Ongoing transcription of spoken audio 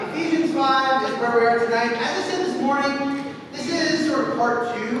where we are tonight. As I said this morning, this is sort of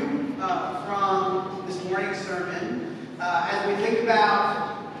part two from this morning's sermon. As we think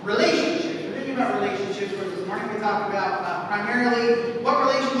about relationships. We're thinking about relationships, where this morning we talked about primarily what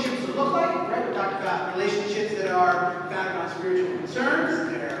relationships would look like, right? We talked about relationships that are founded on spiritual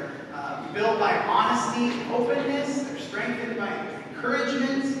concerns, that are built by honesty and openness, they're strengthened by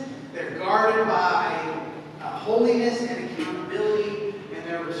encouragement, they're guarded by holiness and accountability, and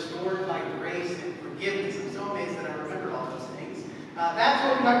they're restored by grace and forgiveness. I'm so amazed that I remembered all those things. That's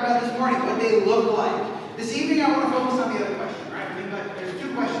what we talked about this morning, what they look like. This evening I want to focus on the other question, right? There's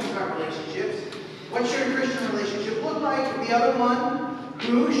two questions about relationships. What should a Christian relationship look like? The other one,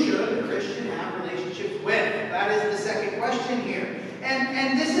 who should a Christian have relationships with? That is the second question here.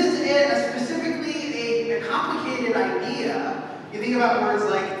 And this is specifically a complicated idea. You think about words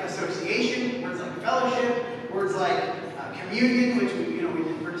like association, words like fellowship, words like communion, which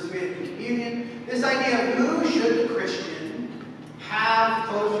we participated in communion. This idea of who should the Christian have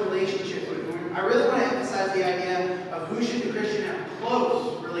close relationships with. I really want to emphasize the idea of who should the Christian have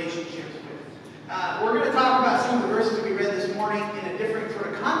close relationships with. We're going to talk about some of the verses we read this morning in a different sort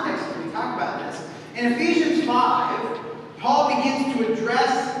of context when we talk about this. In Ephesians 5, Paul begins to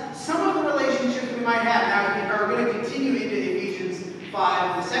address some of the relationships we might have. Now, we're going to continue into Ephesians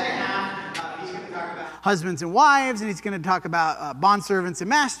 5 in the second half. He's going to talk about husbands and wives, and he's going to talk about bondservants and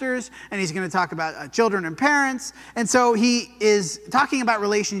masters, and he's going to talk about children and parents. And so he is talking about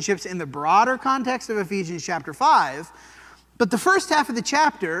relationships in the broader context of Ephesians chapter 5. But the first half of the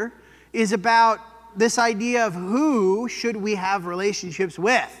chapter is about this idea of who should we have relationships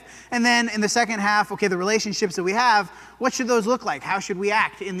with. And then in the second half, okay, the relationships that we have, what should those look like? How should we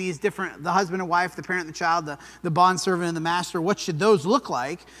act in these different, the husband and wife, the parent and the child, the bondservant and the master? What should those look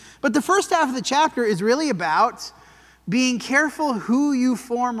like? But the first half of the chapter is really about being careful who you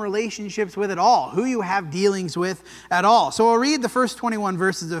form relationships with at all, who you have dealings with at all. So I'll read the first 21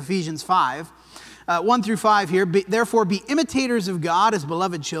 verses of Ephesians 5. 1 through 5 here. Therefore, be imitators of God as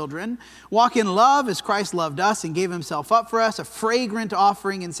beloved children. Walk in love as Christ loved us and gave himself up for us, a fragrant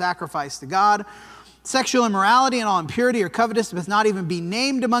offering and sacrifice to God. Sexual immorality and all impurity or covetousness must not even be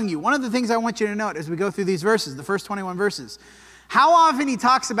named among you. One of the things I want you to note as we go through these verses, the first 21 verses, how often he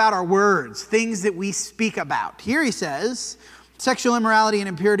talks about our words, things that we speak about. Here he says, sexual immorality and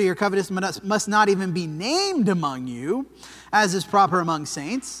impurity or covetousness must not even be named among you, as is proper among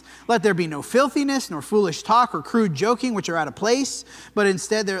saints. Let there be no filthiness, nor foolish talk, or crude joking, which are out of place, but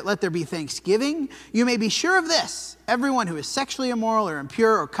instead let there be thanksgiving. You may be sure of this: everyone who is sexually immoral or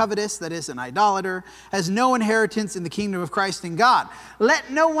impure or covetous, that is, an idolater, has no inheritance in the kingdom of Christ and God. Let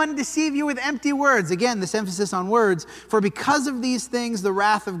no one deceive you with empty words. Again, this emphasis on words. For because of these things, the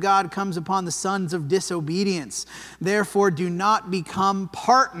wrath of God comes upon the sons of disobedience. Therefore, do not become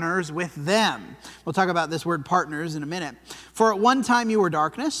partners with them. We'll talk about this word partners in a minute. For at one time you were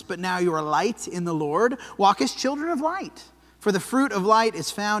darkness, but now you are light in the Lord. Walk as children of light. For the fruit of light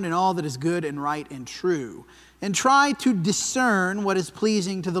is found in all that is good and right and true. And try to discern what is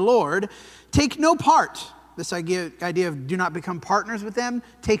pleasing to the Lord. Take no part, this idea of do not become partners with them.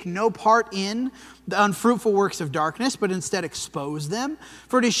 Take no part in the unfruitful works of darkness, but instead expose them.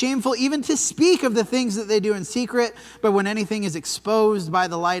 For it is shameful even to speak of the things that they do in secret. But when anything is exposed by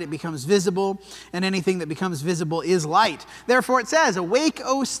the light, it becomes visible. And anything that becomes visible is light. Therefore it says, awake,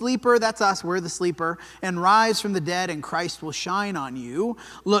 O sleeper, that's us, we're the sleeper, and rise from the dead, and Christ will shine on you.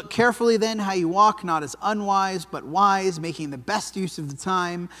 Look carefully then how you walk, not as unwise, but wise, making the best use of the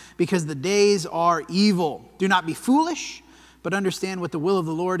time, because the days are evil. Do not be foolish, but understand what the will of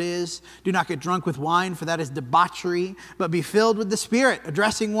the Lord is. Do not get drunk with wine, for that is debauchery, but be filled with the Spirit,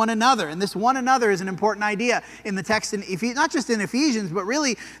 addressing one another. And this one another is an important idea in the text, not just in Ephesians, but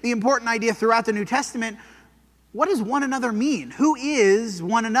really the important idea throughout the New Testament. What does one another mean? Who is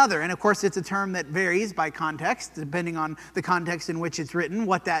one another? And of course, it's a term that varies by context, depending on the context in which it's written,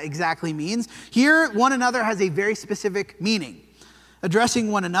 what that exactly means. Here, one another has a very specific meaning.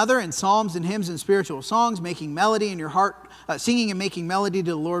 Addressing one another in psalms and hymns and spiritual songs, making melody in your heart, singing and making melody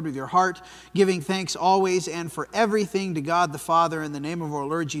to the Lord with your heart, giving thanks always and for everything to God the Father in the name of our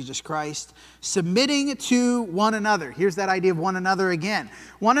Lord Jesus Christ, submitting to one another. Here's that idea of one another again.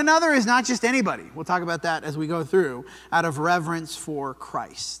 One another is not just anybody. We'll talk about that as we go through, out of reverence for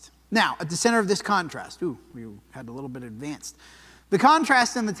Christ. Now, at the center of this contrast, we had a little bit advanced. The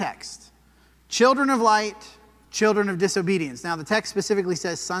contrast in the text, children of light, children of disobedience. Now, the text specifically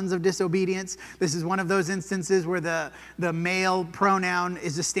says sons of disobedience. This is one of those instances where the male pronoun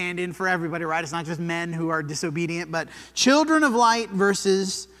is a stand-in for everybody, right? It's not just men who are disobedient, but children of light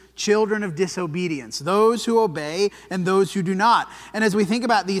versus children of disobedience, those who obey and those who do not. And as we think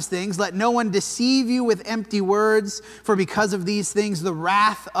about these things, let no one deceive you with empty words, for because of these things the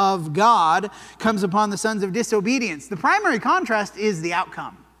wrath of God comes upon the sons of disobedience. The primary contrast is the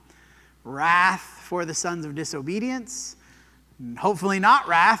outcome. Wrath for the sons of disobedience, hopefully not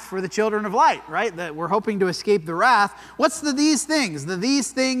wrath for the children of light, right? That we're hoping to escape the wrath. What's these things?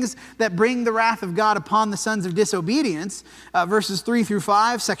 These things that bring the wrath of God upon the sons of disobedience. Verses 3 through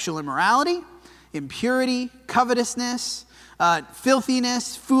 5, sexual immorality, impurity, covetousness,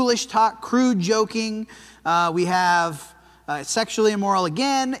 filthiness, foolish talk, crude joking. We have sexually immoral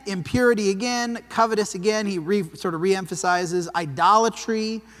again, impurity again, covetous again. He sort of reemphasizes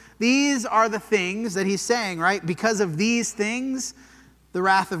idolatry. These are the things that he's saying, right? Because of these things, the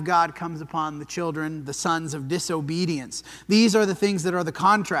wrath of God comes upon the children, the sons of disobedience. These are the things that are the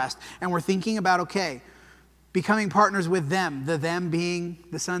contrast. And we're thinking about, okay, becoming partners with them, the them being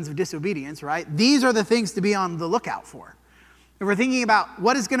the sons of disobedience, right? These are the things to be on the lookout for. If we're thinking about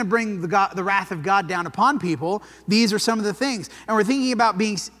what is going to bring the wrath of God down upon people, these are some of the things. And we're thinking about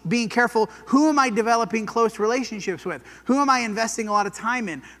being careful, who am I developing close relationships with? Who am I investing a lot of time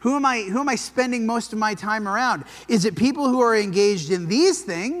in? Who am I spending most of my time around? Is it people who are engaged in these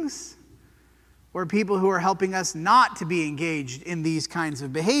things, or people who are helping us not to be engaged in these kinds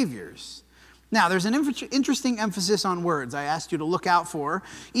of behaviors? Now, there's an interesting emphasis on words I asked you to look out for,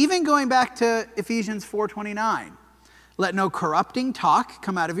 even going back to Ephesians 4:29. Let no corrupting talk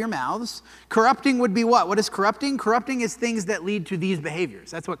come out of your mouths. Corrupting would be what? What is corrupting? Corrupting is things that lead to these behaviors.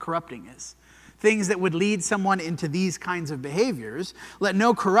 That's what corrupting is. Things that would lead someone into these kinds of behaviors. Let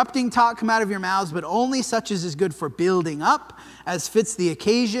no corrupting talk come out of your mouths, but only such as is good for building up, as fits the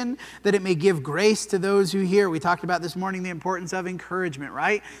occasion, that it may give grace to those who hear. We talked about this morning the importance of encouragement,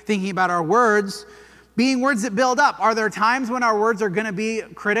 right? Thinking about our words being words that build up. Are there times when our words are going to be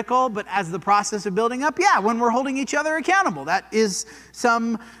critical, but as the process of building up? Yeah, when we're holding each other accountable. That is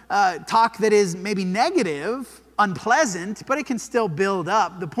some talk that is maybe negative, unpleasant, but it can still build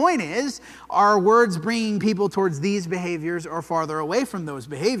up. The point is, are words bringing people towards these behaviors or farther away from those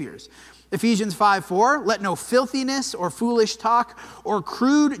behaviors? Ephesians 5:4, let no filthiness or foolish talk or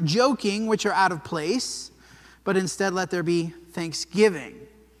crude joking which are out of place, but instead let there be thanksgiving.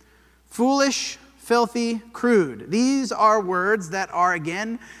 Foolish, filthy, crude. These are words that are,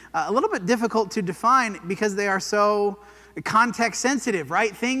 again, a little bit difficult to define because they are so context sensitive,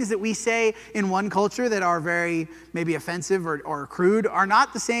 right? Things that we say in one culture that are very maybe offensive or crude are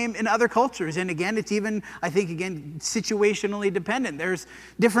not the same in other cultures. And again, it's even, I think, again, situationally dependent. There's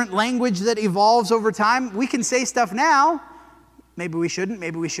different language that evolves over time. We can say stuff now, maybe we shouldn't,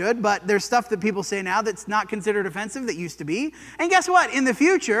 maybe we should, but there's stuff that people say now that's not considered offensive that used to be. And guess what? In the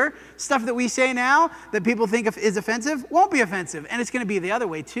future, stuff that we say now that people think is offensive won't be offensive. And it's going to be the other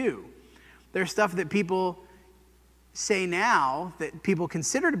way too. There's stuff that people say now that people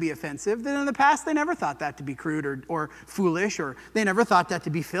consider to be offensive that in the past they never thought that to be crude or foolish, or they never thought that to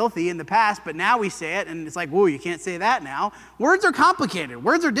be filthy in the past, but now we say it and it's like, whoa, you can't say that now. Words are complicated.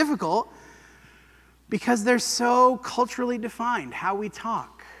 Words are difficult because they're so culturally defined. How we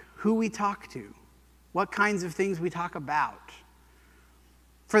talk, who we talk to, what kinds of things we talk about.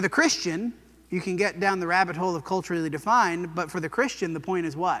 For the Christian, you can get down the rabbit hole of culturally defined, but for the Christian, the point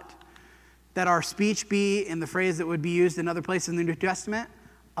is what? That our speech be, in the phrase that would be used in other places in the New Testament,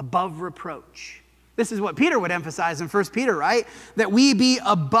 above reproach. This is what Peter would emphasize in 1 Peter, right? That we be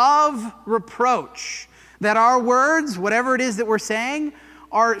above reproach. That our words, whatever it is that we're saying,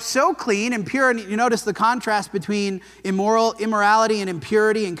 are so clean and pure. And you notice the contrast between immorality and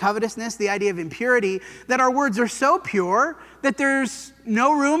impurity and covetousness, the idea of impurity, that our words are so pure that there's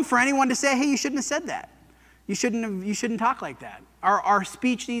no room for anyone to say, hey, you shouldn't have said that. You shouldn't talk like that. Our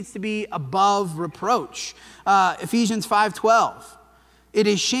speech needs to be above reproach. Ephesians 5:12. It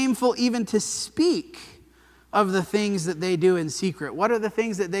is shameful even to speak of the things that they do in secret. What are the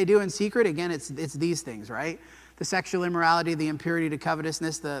things that they do in secret? Again, it's these things, right? The sexual immorality, the impurity, the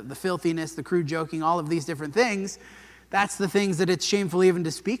covetousness, the filthiness, the crude joking, all of these different things. That's the things that it's shameful even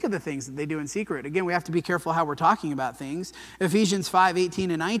to speak of the things that they do in secret. Again, we have to be careful how we're talking about things. Ephesians 5:18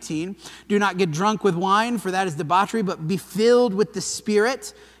 and 19. Do not get drunk with wine, for that is debauchery, but be filled with the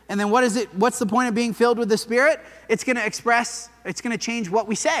Spirit. And then what is it? What's the point of being filled with the Spirit? It's going to change what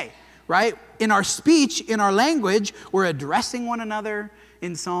we say, right? In our speech, in our language, we're addressing one another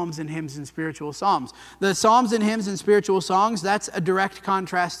in psalms and hymns and spiritual songs. The psalms and hymns and spiritual songs, that's a direct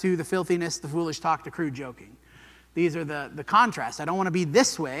contrast to the filthiness, the foolish talk, the crude joking. These are the contrasts. I don't want to be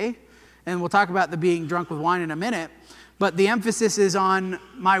this way, and we'll talk about the being drunk with wine in a minute, but the emphasis is on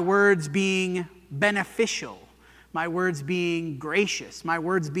my words being beneficial, my words being gracious, my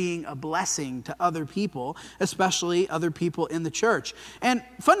words being a blessing to other people, especially other people in the church. And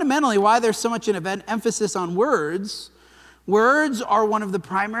fundamentally, why there's so much an emphasis on words, words are one of the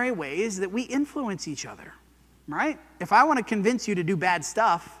primary ways that we influence each other, right? If I want to convince you to do bad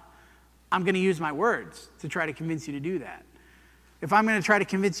stuff, I'm going to use my words to try to convince you to do that. If I'm going to try to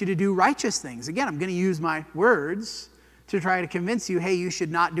convince you to do righteous things, again, I'm going to use my words to try to convince you, hey, you should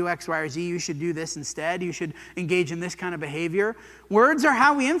not do X, Y, or Z. You should do this instead. You should engage in this kind of behavior. Words are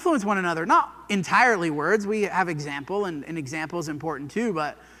how we influence one another. Not entirely words. We have example, and example is important too,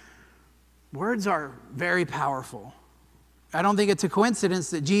 but words are very powerful. I don't think it's a coincidence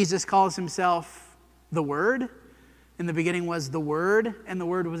that Jesus calls himself the Word. In the beginning was the Word, and the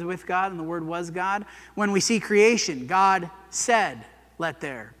Word was with God, and the Word was God. When we see creation, God said, "Let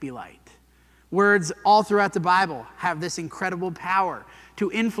there be light." Words all throughout the Bible have this incredible power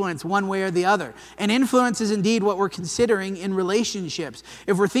to influence one way or the other. And influence is indeed what we're considering in relationships.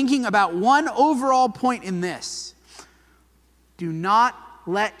 If we're thinking about one overall point in this, do not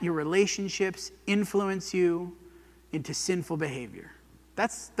let your relationships influence you into sinful behavior.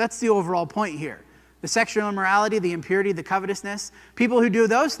 That's the overall point here. The sexual immorality, the impurity, the covetousness. People who do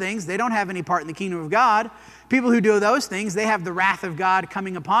those things, they don't have any part in the kingdom of God. People who do those things, they have the wrath of God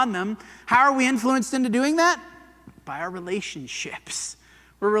coming upon them. How are we influenced into doing that? By our relationships.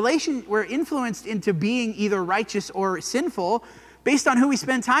 We're influenced into being either righteous or sinful based on who we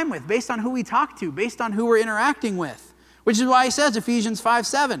spend time with, based on who we talk to, based on who we're interacting with. Which is why he says, Ephesians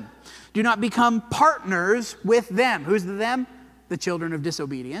 5:7, do not become partners with them. Who's the them? The children of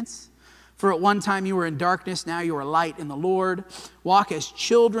disobedience. For at one time you were in darkness, now you are light in the Lord. Walk as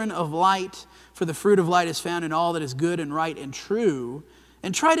children of light, for the fruit of light is found in all that is good and right and true.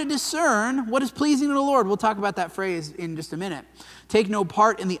 And try to discern what is pleasing to the Lord. We'll talk about that phrase in just a minute. Take no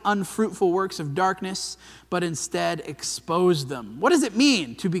part in the unfruitful works of darkness, but instead expose them. What does it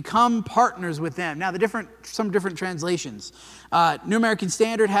mean to become partners with them? Now, some different translations. New American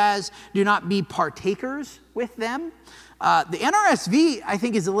Standard has, do not be partakers with them. The NRSV, I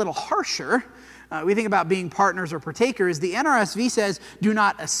think, is a little harsher. We think about being partners or partakers. The NRSV says, do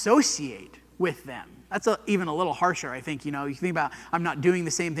not associate with them. That's even a little harsher, I think. You think about, I'm not doing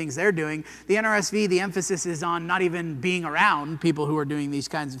the same things they're doing. The NRSV, the emphasis is on not even being around people who are doing these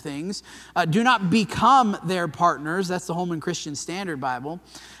kinds of things. Do not become their partners. That's the Holman Christian Standard Bible.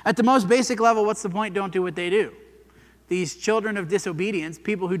 At the most basic level, what's the point? Don't do what they do. These children of disobedience,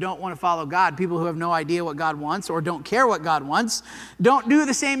 people who don't want to follow God, people who have no idea what God wants or don't care what God wants, don't do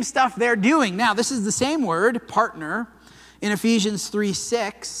the same stuff they're doing. Now, this is the same word, partner, in Ephesians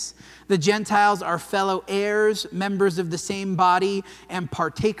 3:6. The Gentiles are fellow heirs, members of the same body, and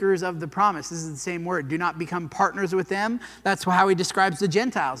partakers of the promise. This is the same word. Do not become partners with them. That's how he describes the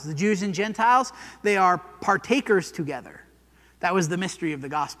Gentiles. The Jews and Gentiles, they are partakers together. That was the mystery of the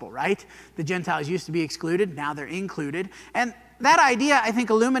gospel, right? The Gentiles used to be excluded. Now they're included. And that idea, I think,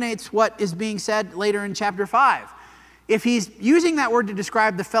 illuminates what is being said later in chapter 5. If he's using that word to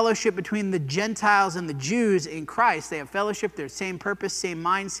describe the fellowship between the Gentiles and the Jews in Christ, they have fellowship, they're same purpose, same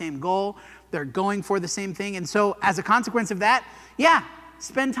mind, same goal. They're going for the same thing. And so as a consequence of that,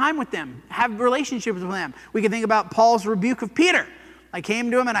 spend time with them. Have relationships with them. We can think about Paul's rebuke of Peter. I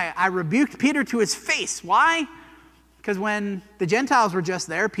came to him and I rebuked Peter to his face. Why? Because when the Gentiles were just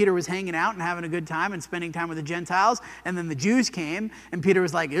there, Peter was hanging out and having a good time and spending time with the Gentiles. And then the Jews came, and Peter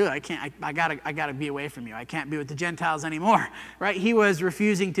was like, I gotta be away from you. I can't be with the Gentiles anymore, right? He was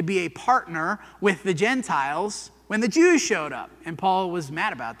refusing to be a partner with the Gentiles when the Jews showed up. And Paul was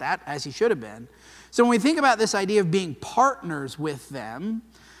mad about that, as he should have been. So when we think about this idea of being partners with them,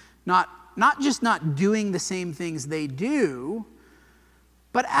 not just not doing the same things they do,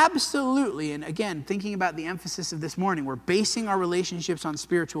 but absolutely, and again, thinking about the emphasis of this morning, we're basing our relationships on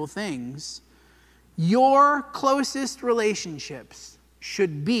spiritual things. Your closest relationships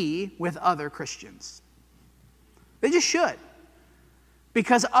should be with other Christians. They just should.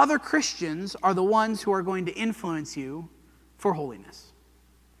 Because other Christians are the ones who are going to influence you for holiness.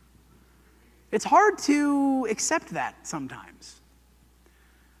 It's hard to accept that sometimes.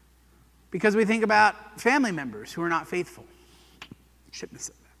 Because we think about family members who are not faithful. Shouldn't have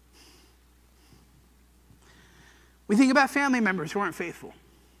said that. We think about family members who aren't faithful.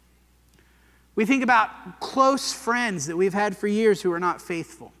 We think about close friends that we've had for years who are not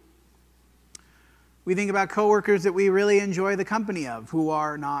faithful. We think about coworkers that we really enjoy the company of who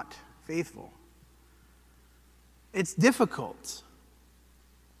are not faithful. It's difficult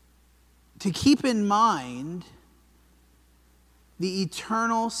to keep in mind the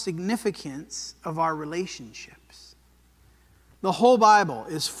eternal significance of our relationships. The whole Bible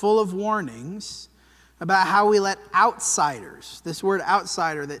is full of warnings about how we let outsiders, this word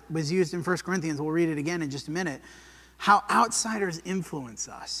outsider that was used in 1 Corinthians, we'll read it again in just a minute, how outsiders influence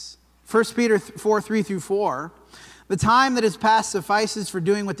us. 1 Peter 4, 3 through 4, the time that has passed suffices for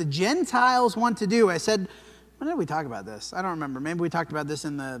doing what the Gentiles want to do. I said, when did we talk about this? I don't remember. Maybe we talked about this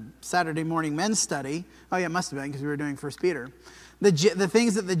in the Saturday morning men's study. Oh yeah, it must have been because we were doing 1 Peter. The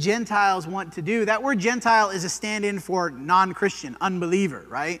things that the Gentiles want to do. That word Gentile is a stand-in for non-Christian, unbeliever,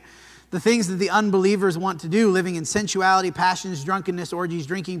 right? The things that the unbelievers want to do, living in sensuality, passions, drunkenness, orgies,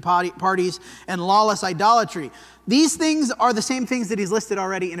 drinking parties, and lawless idolatry. These things are the same things that he's listed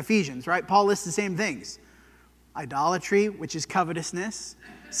already in Ephesians, right? Paul lists the same things. Idolatry, which is covetousness,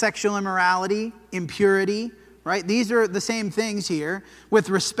 sexual immorality, impurity, right? These are the same things here. With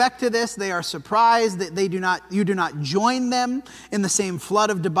respect to this, they are surprised that you do not join them in the same flood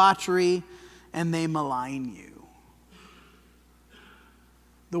of debauchery, and they malign you.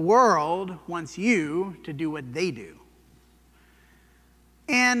 The world wants you to do what they do.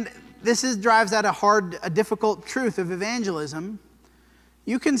 And this drives out a difficult truth of evangelism.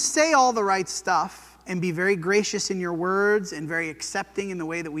 You can say all the right stuff and be very gracious in your words and very accepting in the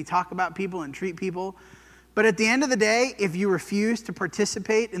way that we talk about people and treat people. But at the end of the day, if you refuse to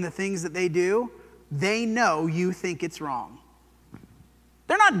participate in the things that they do, they know you think it's wrong.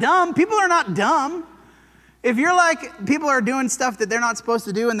 They're not dumb. People are not dumb. If you're like, people are doing stuff that they're not supposed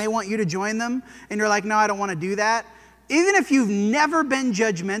to do and they want you to join them, and you're like, no, I don't want to do that. Even if you've never been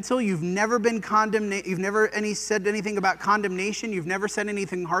judgmental, you've never been you've never said anything about condemnation, you've never said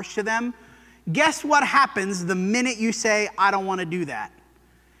anything harsh to them, guess what happens the minute you say, I don't want to do that?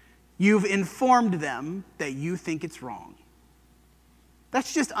 You've informed them that you think it's wrong.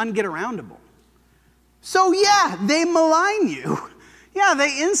 That's just unget-aroundable. So yeah, they malign you. Yeah,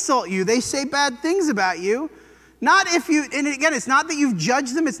 they insult you. They say bad things about you. And again, it's not that you've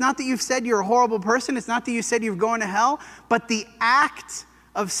judged them. It's not that you've said you're a horrible person. It's not that you said you're going to hell. But the act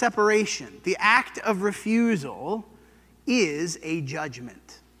of separation, the act of refusal is a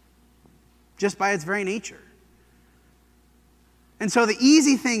judgment. Just by its very nature. And so the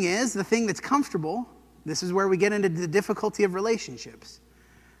easy thing is, the thing that's comfortable, this is where we get into the difficulty of relationships.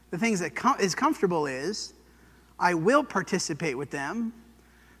 The things that is comfortable is, I will participate with them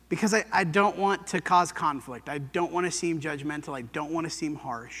because I don't want to cause conflict. I don't want to seem judgmental. I don't want to seem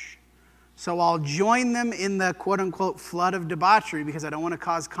harsh. So I'll join them in the quote-unquote flood of debauchery because I don't want to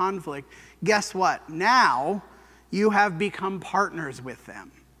cause conflict. Guess what? Now you have become partners with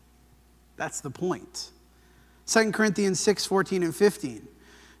them. That's the point. 2 Corinthians 6, 14 and 15.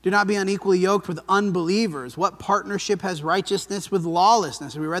 Do not be unequally yoked with unbelievers. What partnership has righteousness with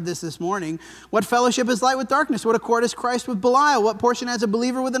lawlessness? We read this morning. What fellowship is light with darkness? What accord is Christ with Belial? What portion has a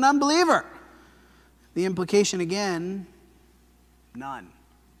believer with an unbeliever? The implication again, none.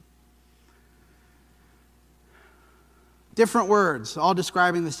 Different words, all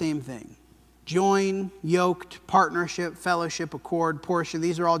describing the same thing. Join, yoked, partnership, fellowship, accord, portion.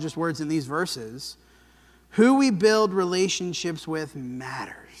 These are all just words in these verses. Who we build relationships with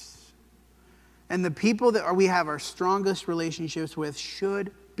matters. And the people that we have our strongest relationships with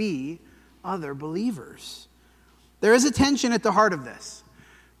should be other believers. There is a tension at the heart of this.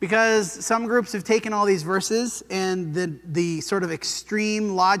 Because some groups have taken all these verses and the sort of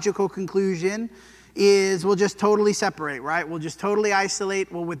extreme logical conclusion is we'll just totally separate, right? We'll just totally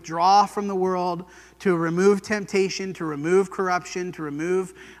isolate. We'll withdraw from the world to remove temptation, to remove corruption, to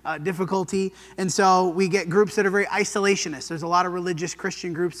remove difficulty. And so we get groups that are very isolationist. There's a lot of religious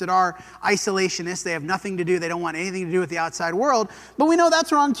Christian groups that are isolationists. They have nothing to do. They don't want anything to do with the outside world. But we know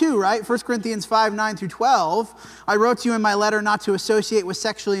that's wrong too, right? 1 Corinthians 5, 9 through 12. I wrote to you in my letter not to associate with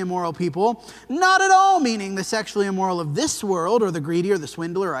sexually immoral people. Not at all meaning the sexually immoral of this world or the greedy or the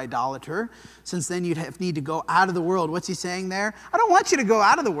swindler or idolater. Since then you'd need to go out of the world. What's he saying there? I don't want you to go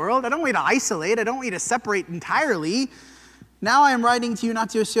out of the world. I don't want you to isolate. I don't want you to separate entirely. Now I am writing to you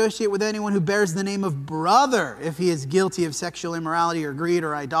not to associate with anyone who bears the name of brother if he is guilty of sexual immorality or greed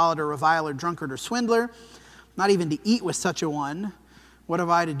or idolater, reviler, drunkard, or swindler. Not even to eat with such a one. What have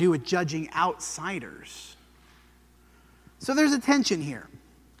I to do with judging outsiders? So there's a tension here.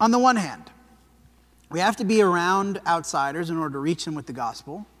 On the one hand, we have to be around outsiders in order to reach them with the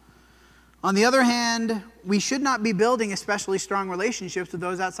gospel. On the other hand, we should not be building especially strong relationships with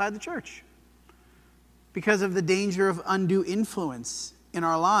those outside the church because of the danger of undue influence in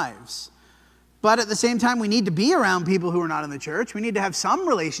our lives. But at the same time, we need to be around people who are not in the church. We need to have some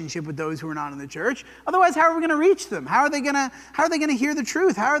relationship with those who are not in the church. Otherwise, how are we going to reach them? How are they going to hear the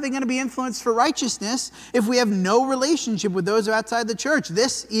truth? How are they going to be influenced for righteousness if we have no relationship with those outside the church?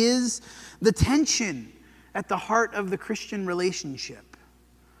 This is the tension at the heart of the Christian relationship.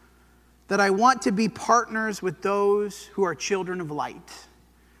 that I want to be partners with those who are children of light.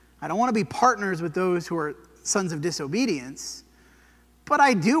 I don't want to be partners with those who are sons of disobedience, but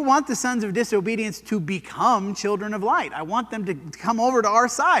I do want the sons of disobedience to become children of light. I want them to come over to our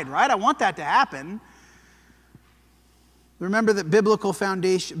side, right? I want that to happen. Remember that biblical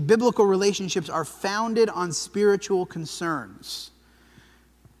relationships are founded on spiritual concerns.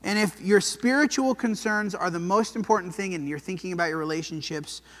 And if your spiritual concerns are the most important thing and you're thinking about your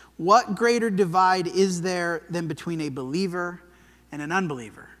relationships, what greater divide is there than between a believer and an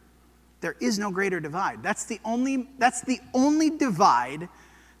unbeliever? There is no greater divide. That's the only divide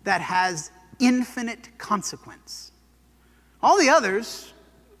that has infinite consequence. All the others,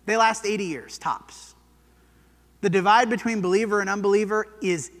 they last 80 years, tops. The divide between believer and unbeliever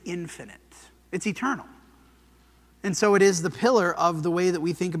is infinite. It's eternal. And so it is the pillar of the way that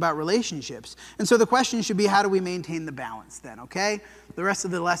we think about relationships. And so the question should be, how do we maintain the balance then, okay? The rest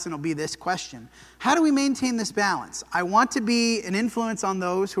of the lesson will be this question. How do we maintain this balance? I want to be an influence on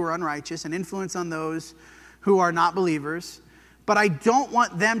those who are unrighteous, an influence on those who are not believers, but I don't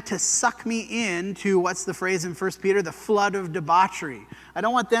want them to suck me into, what's the phrase in 1 Peter, the flood of debauchery. I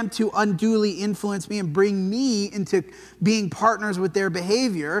don't want them to unduly influence me and bring me into being partners with their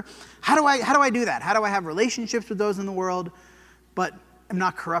behavior. How do I do that? How do I have relationships with those in the world, but I'm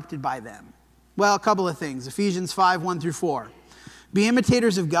not corrupted by them? Well, a couple of things. Ephesians 5:1-4. Be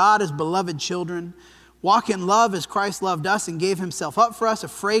imitators of God as beloved children. Walk in love as Christ loved us and gave himself up for us, a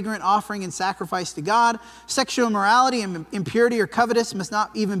fragrant offering and sacrifice to God. Sexual immorality and impurity or covetous must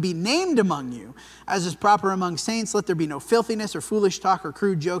not even be named among you. As is proper among saints, let there be no filthiness or foolish talk or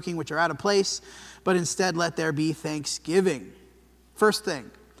crude joking, which are out of place, but instead let there be thanksgiving. First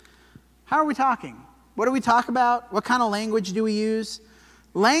thing, how are we talking? What do we talk about? What kind of language do we use?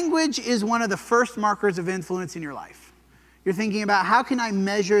 Language is one of the first markers of influence in your life. You're thinking about, how can I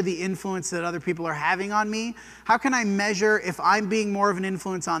measure the influence that other people are having on me? How can I measure if I'm being more of an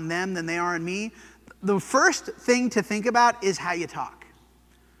influence on them than they are on me? The first thing to think about is how you talk.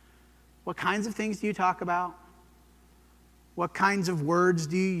 What kinds of things do you talk about? What kinds of words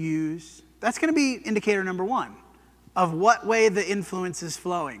do you use? That's going to be indicator number one of what way the influence is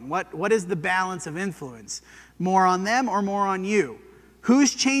flowing. What is the balance of influence? More on them or more on you?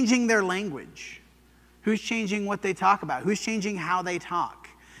 Who's changing their language? Who's changing what they talk about? Who's changing how they talk?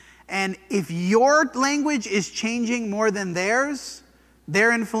 And if your language is changing more than theirs,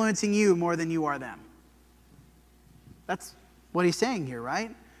 they're influencing you more than you are them. That's what he's saying here, right?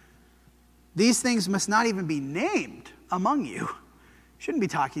 These things must not even be named among you. You shouldn't be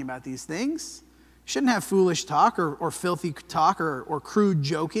talking about these things. You shouldn't have foolish talk or filthy talk or crude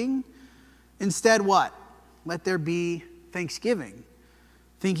joking. Instead, what? Let there be thanksgiving.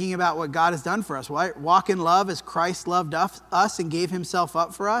 Thinking about what God has done for us. Walk in love as Christ loved us and gave himself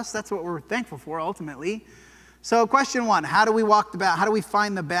up for us. That's what we're thankful for ultimately. So question one, how do we how do we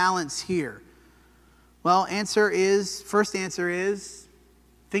find the balance here? Well, first answer is,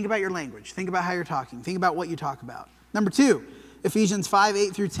 think about your language. Think about how you're talking. Think about what you talk about. Number two, Ephesians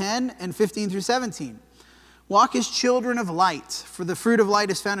 5:8-10 and 15-17. Walk as children of light, for the fruit of light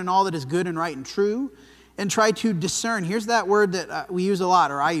is found in all that is good and right and true. And try to discern. Here's that word that we use a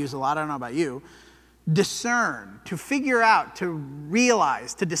lot, or I use a lot, I don't know about you. Discern, to figure out, to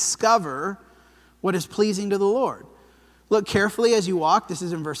realize, to discover what is pleasing to the Lord. Look carefully as you walk, this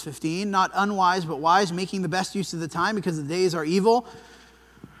is in verse 15, not unwise but wise, making the best use of the time because the days are evil.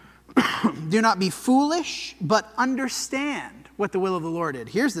 Do not be foolish, but understand what the will of the Lord is.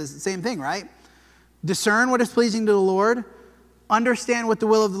 Here's the same thing, right? Discern what is pleasing to the Lord. Understand what the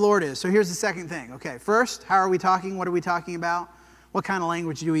will of the Lord is. So here's the second thing. Okay, first, how are we talking? What are we talking about? What kind of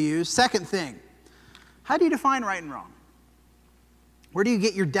language do we use? Second thing, how do you define right and wrong? Where do you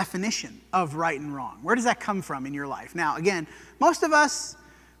get your definition of right and wrong? Where does that come from in your life? Now, again, most of us,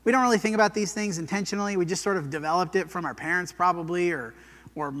 we don't really think about these things intentionally. We just sort of developed it from our parents probably, or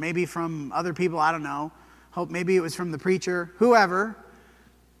maybe from other people, I don't know. Hope maybe it was from the preacher, whoever.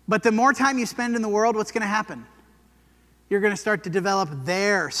 But the more time you spend in the world, what's going to happen? You're going to start to develop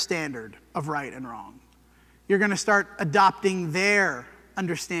their standard of right and wrong. You're going to start adopting their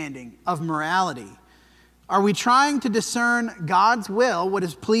understanding of morality. Are we trying to discern God's will, what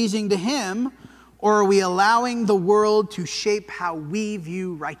is pleasing to him, or are we allowing the world to shape how we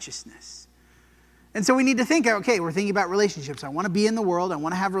view righteousness? And so we need to think, okay, we're thinking about relationships. I want to be in the world. I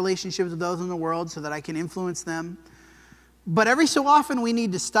want to have relationships with those in the world so that I can influence them. But every so often we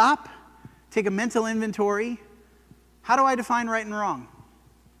need to stop, take a mental inventory. How do I define right and wrong?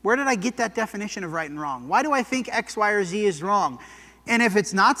 Where did I get that definition of right and wrong? Why do I think X, Y, or Z is wrong? And if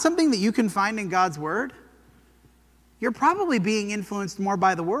it's not something that you can find in God's word, you're probably being influenced more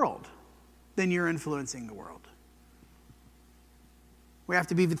by the world then you're influencing the world. We have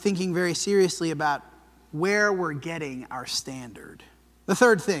to be thinking very seriously about where we're getting our standard. The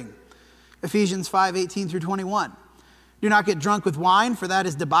third thing, Ephesians 5:18 through 21. Do not get drunk with wine, for that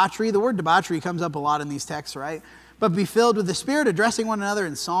is debauchery. The word debauchery comes up a lot in these texts, right? But be filled with the Spirit, addressing one another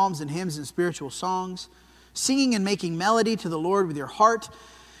in psalms and hymns and spiritual songs, singing and making melody to the Lord with your heart,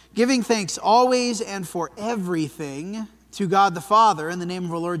 giving thanks always and for everything to God the Father in the name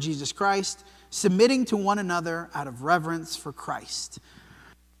of our Lord Jesus Christ, submitting to one another out of reverence for Christ.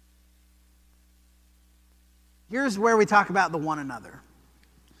 Here's where we talk about the one another.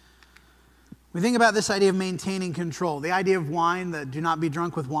 We think about this idea of maintaining control. The idea of wine, the do not be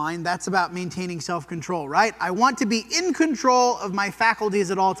drunk with wine, that's about maintaining self-control, right? I want to be in control of my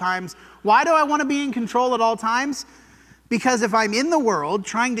faculties at all times. Why do I want to be in control at all times? Because if I'm in the world,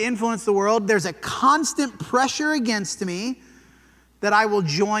 trying to influence the world, there's a constant pressure against me that I will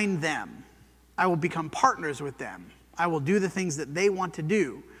join them. I will become partners with them. I will do the things that they want to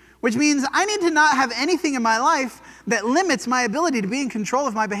do. Which means I need to not have anything in my life that limits my ability to be in control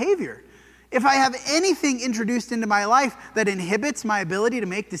of my behavior. If I have anything introduced into my life that inhibits my ability to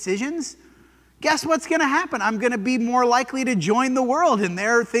make decisions, guess what's going to happen? I'm going to be more likely to join the world in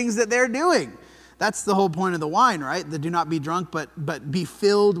their things that they're doing. That's the whole point of the wine, right? The do not be drunk, but be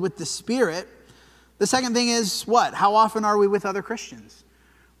filled with the Spirit. The second thing is what? How often are we with other Christians?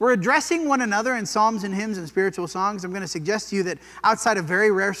 We're addressing one another in psalms and hymns and spiritual songs. I'm going to suggest to you that outside of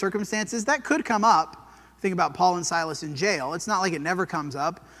very rare circumstances, that could come up. Think about Paul and Silas in jail. It's not like it never comes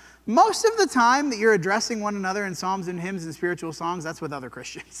up. Most of the time that you're addressing one another in psalms and hymns and spiritual songs, that's with other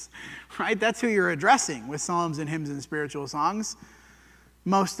Christians, right? That's who you're addressing with psalms and hymns and spiritual songs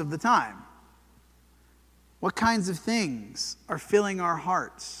most of the time. What kinds of things are filling our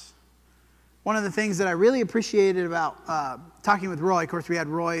hearts? One of the things that I really appreciated about talking with Roy, of course, we had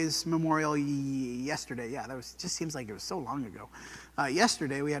Roy's memorial yesterday. Yeah, just seems like it was so long ago.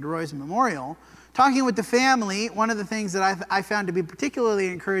 Yesterday, we had Roy's memorial. Talking with the family, one of the things that I found to be particularly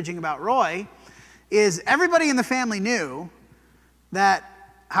encouraging about Roy is everybody in the family knew that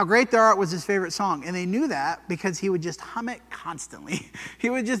How Great Thou Art was his favorite song. And they knew that because he would just hum it constantly. He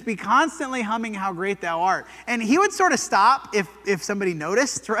would just be constantly humming How Great Thou Art. And he would sort of stop if somebody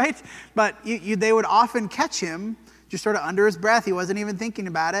noticed, right? But they would often catch him just sort of under his breath. He wasn't even thinking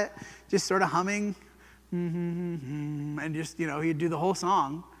about it. Just sort of humming. And just, he'd do the whole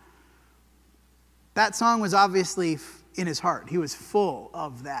song. That song was obviously in his heart. He was full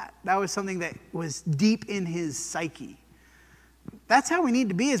of that. That was something that was deep in his psyche. That's how we need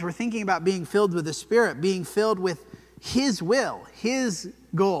to be as we're thinking about being filled with the Spirit, being filled with His will, His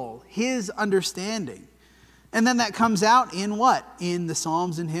goal, His understanding. And then that comes out in what? In the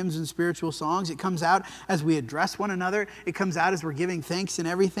psalms and hymns and spiritual songs. It comes out as we address one another. It comes out as we're giving thanks in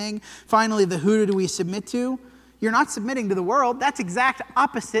everything. Finally, who do we submit to? You're not submitting to the world. That's exact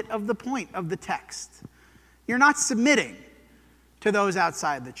opposite of the point of the text. You're not submitting to those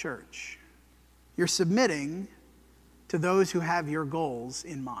outside the church. You're submitting to those who have your goals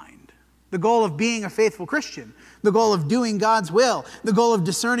in mind. The goal of being a faithful Christian, the goal of doing God's will, the goal of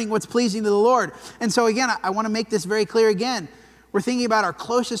discerning what's pleasing to the Lord. And so again, I want to make this very clear again. We're thinking about our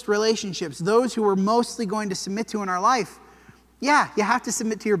closest relationships, those who we're mostly going to submit to in our life. Yeah, you have to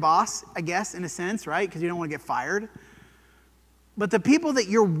submit to your boss, I guess, in a sense, right? Because you don't want to get fired. But the people that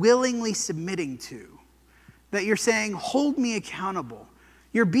you're willingly submitting to, that you're saying, hold me accountable,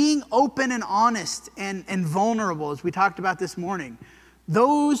 you're being open and honest and vulnerable, as we talked about this morning.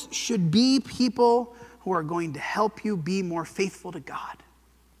 Those should be people who are going to help you be more faithful to God.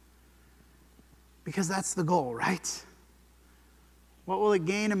 Because that's the goal, right? What will it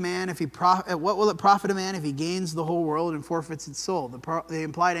gain a man what will it profit a man if he gains the whole world and forfeits its soul? The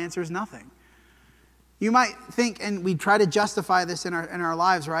implied answer is nothing. You might think, and we try to justify this in our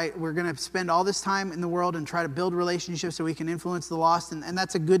lives, right? We're going to spend all this time in the world and try to build relationships so we can influence the lost, and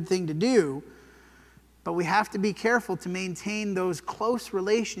that's a good thing to do. But we have to be careful to maintain those close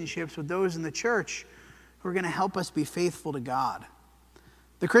relationships with those in the church who are going to help us be faithful to God.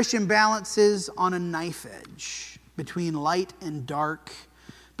 The Christian balances on a knife edge between light and dark,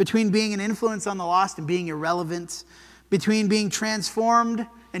 between being an influence on the lost and being irrelevant, between being transformed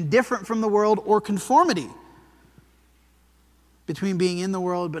and different from the world or conformity, between being in the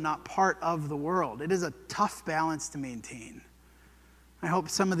world but not part of the world. It is a tough balance to maintain. I hope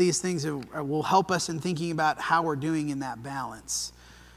some of these things will help us in thinking about how we're doing in that balance.